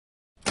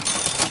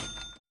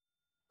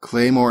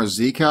Claymore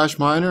ZCash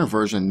miner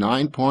version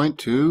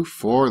 9.2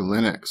 for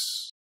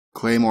Linux.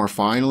 Claymore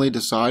finally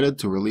decided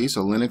to release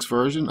a Linux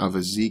version of a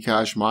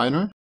ZCash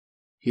miner.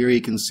 Here you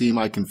can see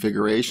my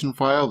configuration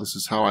file. This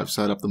is how I've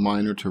set up the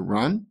miner to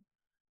run.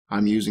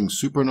 I'm using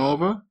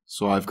Supernova,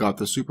 so I've got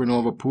the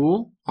Supernova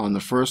pool on the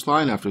first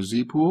line after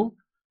zpool.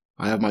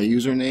 I have my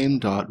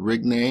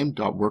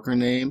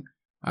username.rigname.workername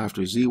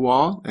after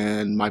zwall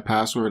and my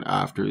password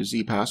after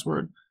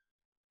zpassword.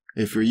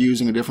 If you're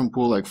using a different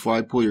pool like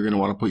Flypool, you're going to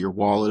want to put your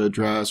wallet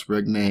address,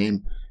 rig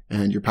name,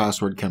 and your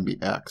password can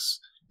be X.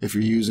 If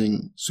you're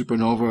using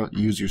Supernova,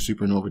 use your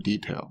Supernova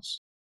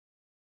details.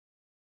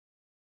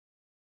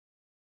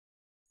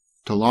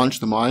 To launch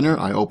the miner,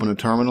 I open a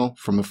terminal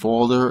from the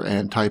folder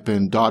and type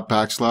in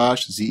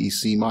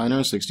 ./ZEC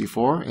miner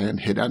 64 and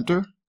hit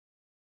enter.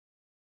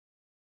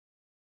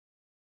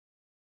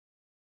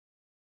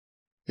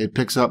 It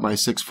picks up my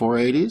 6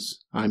 480s.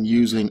 I'm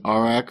using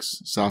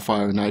RX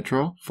Sapphire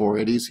Nitro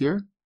 480s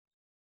here.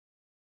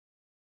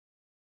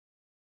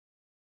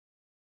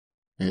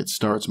 It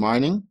starts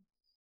mining.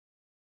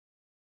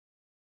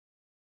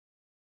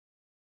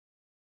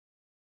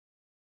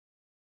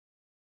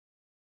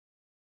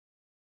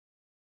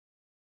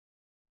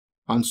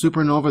 On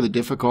Supernova, the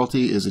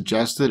difficulty is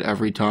adjusted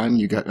every time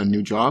you get a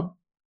new job.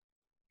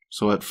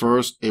 So at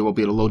first, it will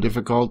be at a low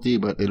difficulty,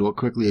 but it will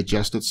quickly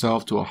adjust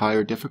itself to a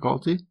higher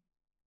difficulty.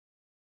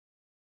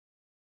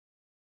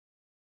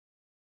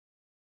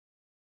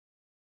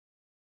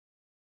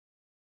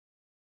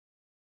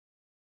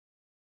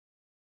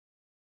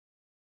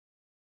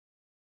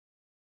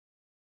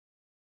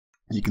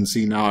 You can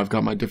see now I've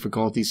got my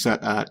difficulty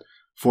set at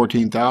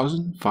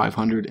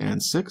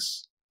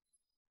 14,506.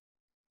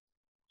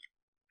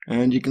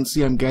 And you can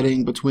see I'm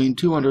getting between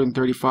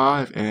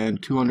 235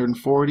 and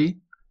 240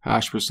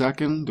 hash per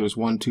second. There's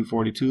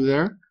 242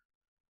 there.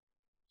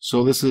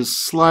 So this is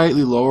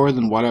slightly lower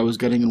than what I was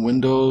getting in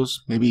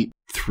Windows, maybe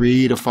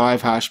 3 to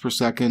 5 hash per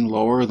second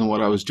lower than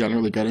what I was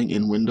generally getting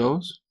in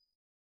Windows.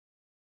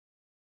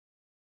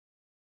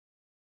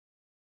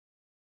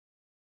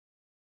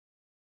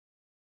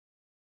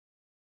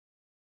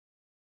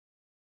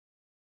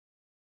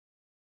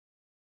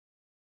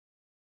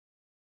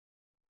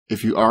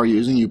 If you are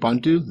using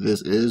Ubuntu,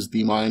 this is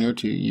the miner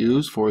to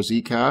use for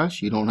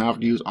ZCash. You don't have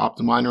to use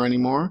OptiMiner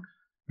anymore.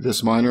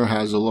 This miner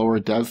has a lower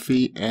dev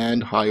fee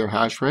and higher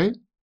hash rate.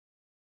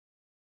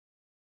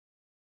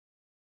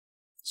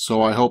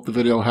 So I hope the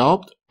video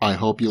helped. I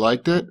hope you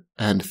liked it,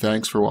 and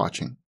thanks for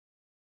watching.